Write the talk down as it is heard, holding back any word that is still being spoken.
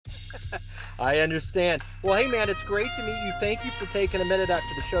I understand. Well, hey, man, it's great to meet you. Thank you for taking a minute out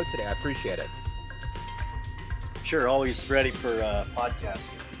to the show today. I appreciate it. Sure, always ready for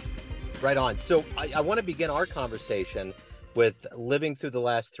podcasting. Right on. So I want to begin our conversation with living through the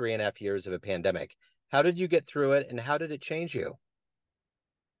last 3.5 years of a pandemic. How did you get through it, and how did it change you?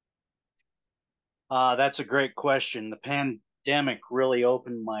 That's a great question. The pandemic really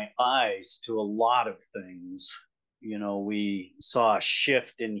opened my eyes to a lot of things. You know, we saw a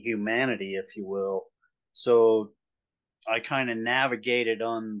shift in humanity, if you will. So I kind of navigated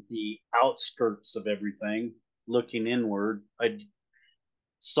on the outskirts of everything, looking inward. I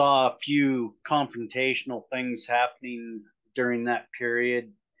saw a few confrontational things happening during that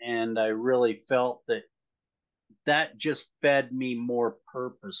period, and I really felt that just fed me more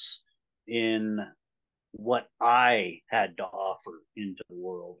purpose in what I had to offer into the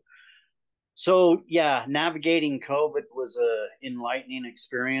world. So yeah, navigating COVID was a enlightening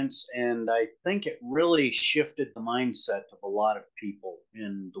experience, and I think it really shifted the mindset of a lot of people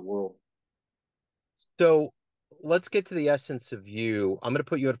in the world. So let's get to the essence of you. I'm going to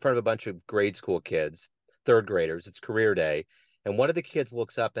put you in front of a bunch of grade school kids, third graders. It's career day. And one of the kids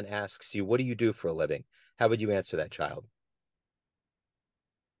looks up and asks you, "What do you do for a living?" How would you answer that child?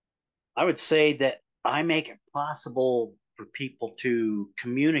 I would say that I make it possible for people to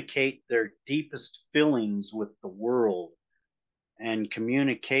communicate their deepest feelings with the world, and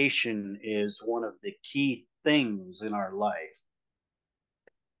communication is one of the key things in our life.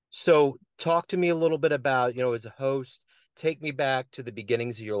 So talk to me a little bit about, as a host, take me back to the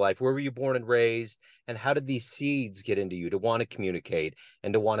beginnings of your life. Where were you born and raised? And how did these seeds get into you to want to communicate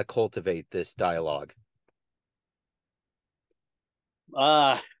and to want to cultivate this dialogue?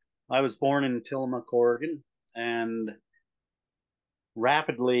 Uh, I was born in Tillamook, Oregon, and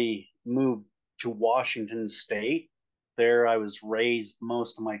rapidly moved to Washington State. There, I was raised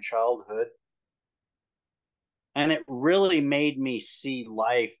most of my childhood, and it really made me see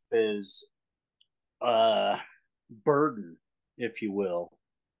life as a burden, if you will.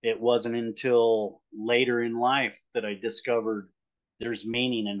 It wasn't until later in life that I discovered there's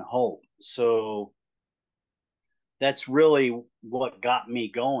meaning and hope. So that's really what got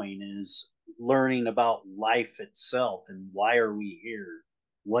me going, is learning about life itself and why are we here?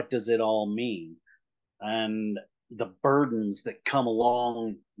 What does it all mean? And the burdens that come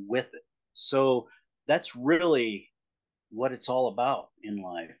along with it. So that's really what it's all about in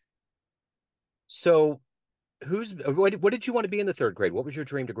life. So what did you want to be in the third grade? What was your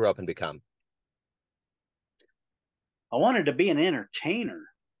dream to grow up and become? I wanted to be an entertainer.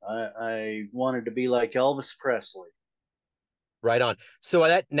 I wanted to be like Elvis Presley. Right on. So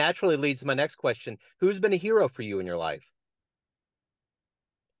that naturally leads to my next question. Who's been a hero for you in your life?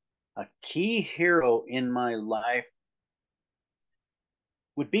 A key hero in my life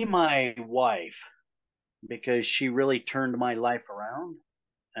would be my wife, because she really turned my life around,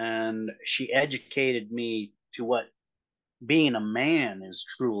 and she educated me to what being a man is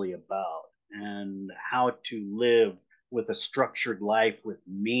truly about, and how to live with a structured life with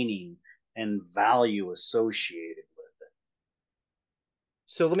meaning and value associated with it.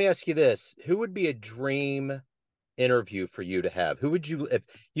 So let me ask you this. Who would be a dream interview for you to have? Who would you, if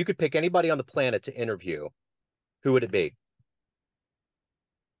you could pick anybody on the planet to interview, who would it be?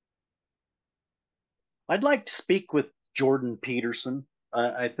 I'd like to speak with Jordan Peterson.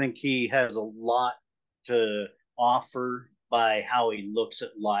 I think he has a lot to offer by how he looks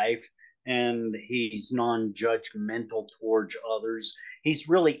at life, and he's non-judgmental towards others. He's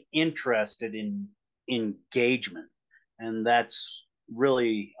really interested in engagement, and that's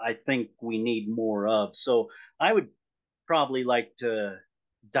really, I think, we need more of. So I would probably like to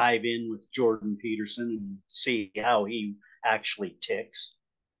dive in with Jordan Peterson and see how he actually ticks.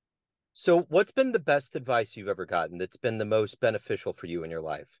 So what's been the best advice you've ever gotten that's been the most beneficial for you in your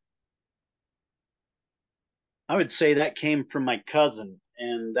life? I would say that came from my cousin,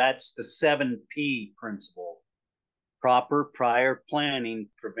 and that's the 7P principle. Proper prior planning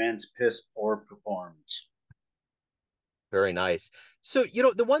prevents piss poor performance. Very nice. So,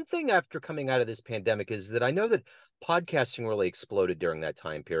 the one thing after coming out of this pandemic is that I know that podcasting really exploded during that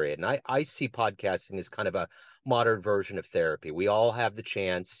time period. And I see podcasting as kind of a modern version of therapy. We all have the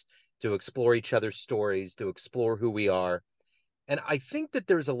chance to explore each other's stories, to explore who we are. And I think that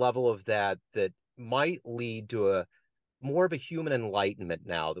there's a level of that might lead to a more of a human enlightenment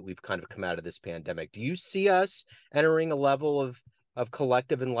now that we've kind of come out of this pandemic. Do you see us entering a level of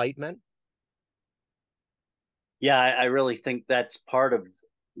collective enlightenment? Yeah, I really think that's part of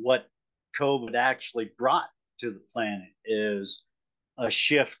what COVID actually brought to the planet, is a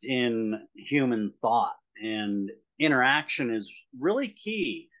shift in human thought, and interaction is really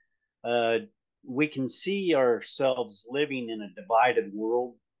key. Uh, we can see ourselves living in a divided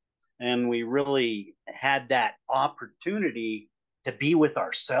world, and we really had that opportunity to be with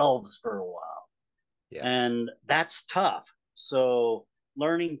ourselves for a while, Yeah. and that's tough. So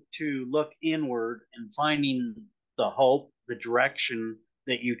learning to look inward and finding the hope, the direction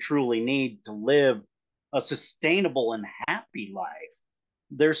that you truly need to live a sustainable and happy life.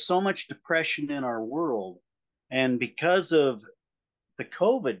 There's so much depression in our world, and because of the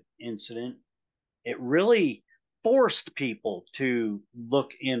COVID incident, it really forced people to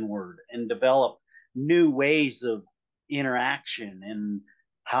look inward and develop new ways of interaction and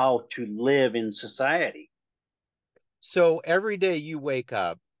how to live in society. So every day you wake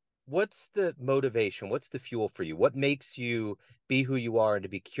up, what's the motivation? What's the fuel for you? What makes you be who you are and to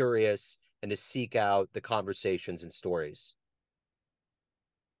be curious and to seek out the conversations and stories?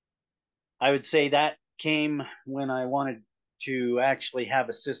 I would say that came when I wanted to actually have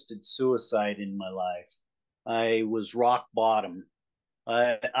assisted suicide in my life. I was rock bottom.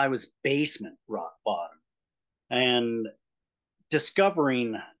 I was basement rock bottom. And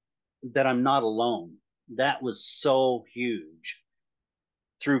discovering that I'm not alone, that was so huge.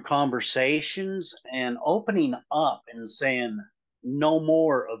 Through conversations and opening up and saying, no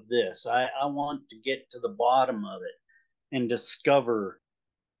more of this. I want to get to the bottom of it and discover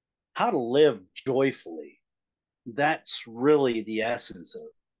how to live joyfully. That's really the essence of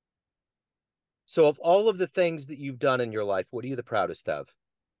So of all of the things that you've done in your life, what are you the proudest of?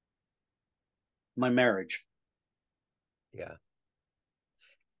 my marriage. Yeah.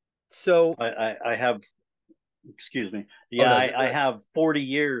 So, I have, excuse me. oh Yeah, no, you're I good. have 40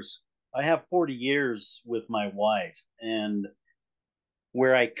 years. I have 40 years with my wife, and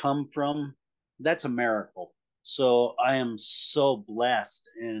where I come from, that's a miracle. So I am so blessed,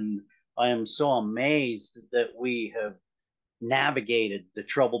 and I am so amazed that we have navigated the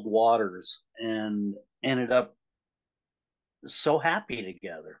troubled waters and ended up so happy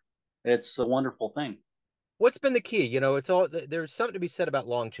together. It's a wonderful thing. What's been the key? It's all there's something to be said about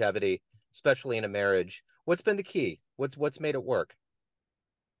longevity, especially in a marriage. What's been the key? What's made it work?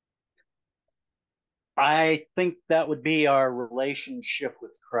 I think that would be our relationship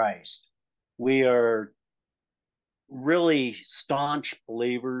with Christ. We are really staunch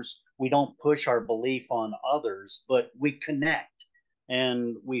believers. We don't push our belief on others, but we connect.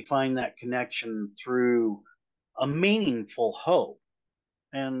 And we find that connection through a meaningful hope.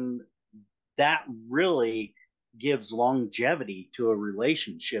 And that really gives longevity to a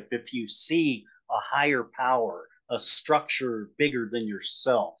relationship if you see a higher power, a structure bigger than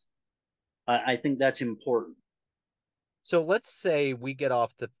yourself. I think that's important. So let's say we get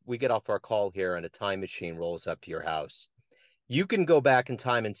off our call here and a time machine rolls up to your house. You can go back in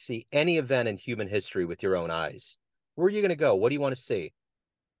time and see any event in human history with your own eyes. Where are you going to go? What do you want to see?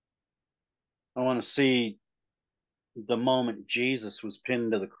 I want to see the moment Jesus was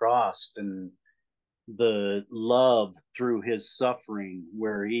pinned to the cross and the love through his suffering,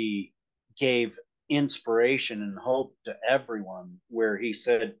 where he gave inspiration and hope to everyone, where he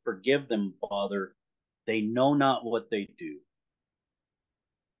said, forgive them, Father, they know not what they do.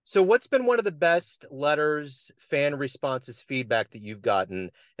 So what's been one of the best letters, fan responses, feedback that you've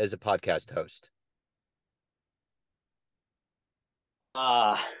gotten as a podcast host?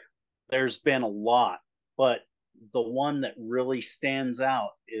 Ah, there's been a lot, but the one that really stands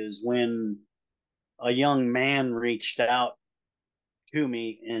out is when a young man reached out to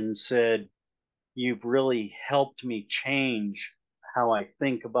me and said, you've really helped me change how I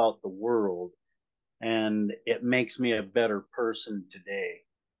think about the world, and it makes me a better person today.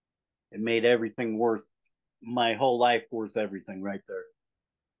 It made everything worth my whole life worth everything right there.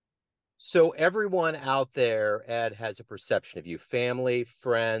 So everyone out there, Ed, has a perception of you. Family,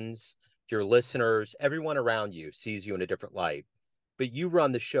 friends, your listeners, everyone around you sees you in a different light. But you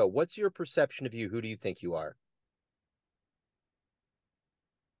run the show. What's your perception of you? Who do you think you are?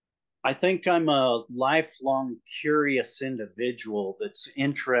 I think I'm a lifelong curious individual that's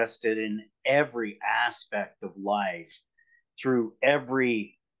interested in every aspect of life through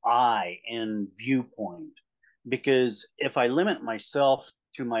every eye and viewpoint. Because if I limit myself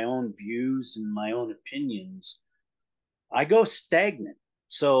to my own views and my own opinions, I go stagnant.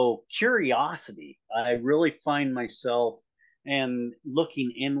 So, curiosity, I really find myself, and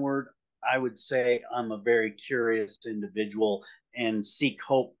looking inward, I would say I'm a very curious individual and seek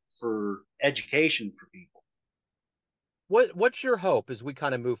hope for education for people. What's your hope as we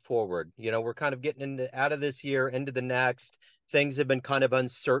kind of move forward? We're kind of getting into out of this year into the next. Things have been kind of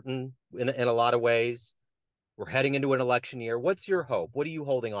uncertain in a lot of ways. We're heading into an election year. What's your hope? What are you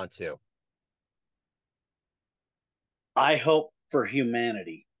holding on to? I hope for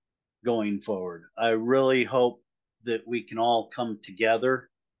humanity. going forward. I really hope that we can all come together.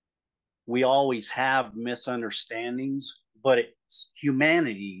 We always have misunderstandings, but it's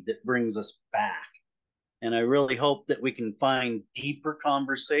humanity that brings us back. And I really hope that we can find deeper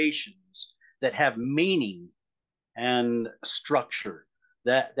conversations that have meaning and structure.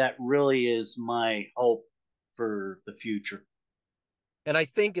 That really is my hope for the future. And I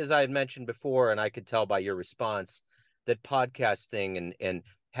think, as I had mentioned before, and I could tell by your response, that podcasting and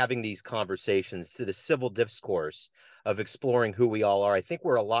having these conversations, the civil discourse of exploring who we all are, I think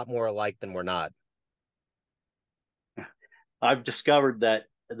we're a lot more alike than we're not. I've discovered that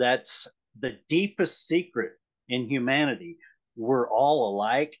that's the deepest secret in humanity. We're all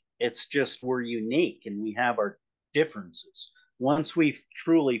alike. It's just we're unique and we have our differences. Once we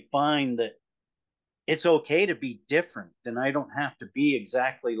truly find that it's okay to be different, then I don't have to be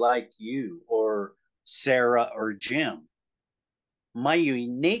exactly like you or Sarah or Jim. My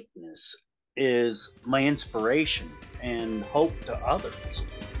uniqueness is my inspiration and hope to others.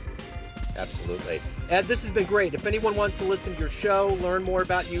 Absolutely. Ed, this has been great. If anyone wants to listen to your show, learn more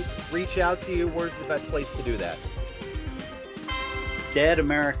about you, reach out to you, where's the best place to do that?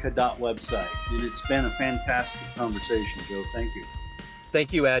 Deadamerica.website. And it's been a fantastic conversation, Joe. Thank you.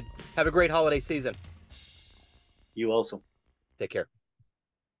 Thank you, Ed. Have a great holiday season. You also. Take care.